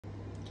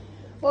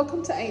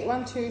Welcome to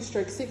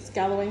 812/6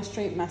 Galloway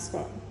Street,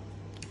 Mascot.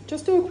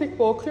 Just do a quick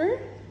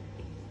walkthrough.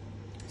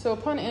 So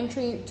upon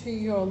entry to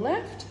your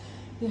left,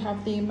 you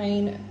have the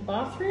main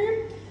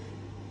bathroom,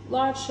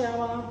 large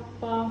shower,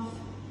 bath,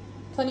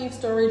 plenty of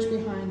storage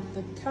behind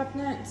the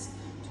cabinets,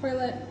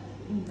 toilet,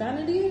 and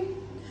vanity.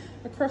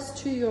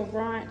 Across to your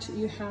right,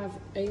 you have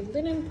a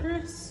linen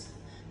press,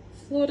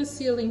 floor to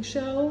ceiling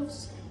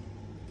shelves,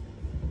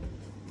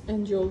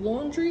 and your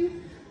laundry.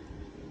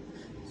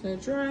 So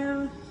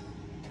dryer,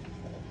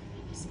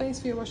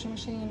 space for your washing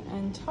machine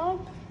and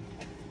tub.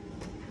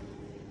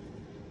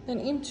 Then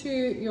into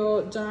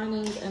your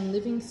dining and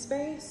living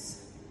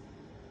space.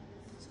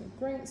 So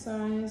great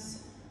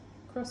size.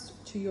 Across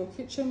to your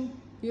kitchen,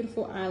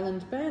 beautiful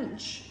island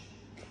bench.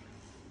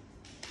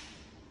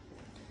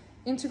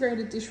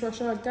 Integrated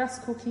dishwasher, gas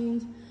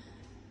cooking,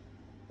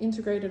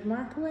 integrated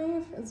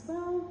microwave as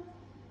well.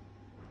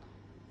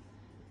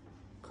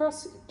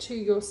 Across to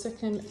your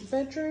second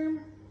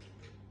bedroom.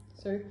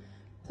 So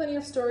plenty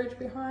of storage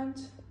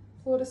behind,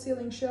 floor to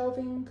ceiling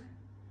shelving,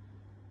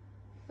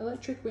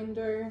 electric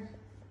window,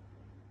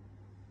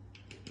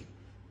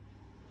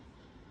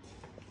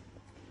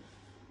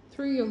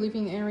 through your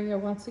living area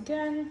once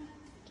again.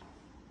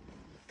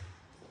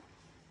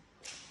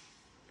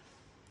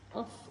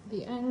 Off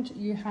the end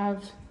you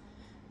have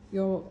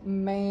your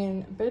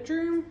main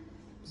bedroom,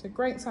 so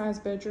great size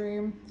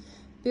bedroom,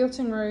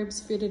 built-in robes,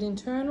 fitted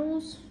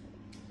internals,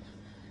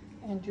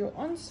 and your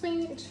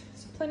ensuite,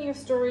 so plenty of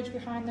storage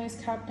behind those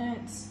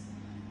cabinets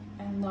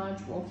and large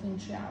walk-in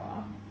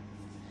shower.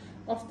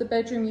 Off the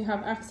bedroom you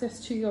have access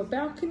to your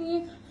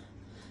balcony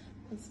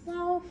as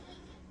well.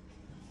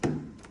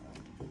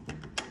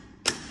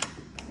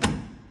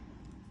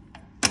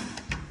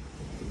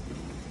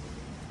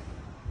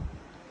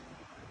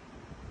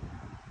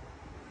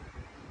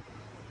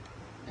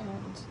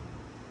 And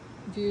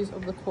views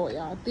of the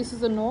courtyard. This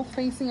is a north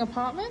facing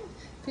apartment.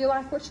 If you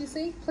like what you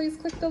see, please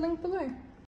click the link below.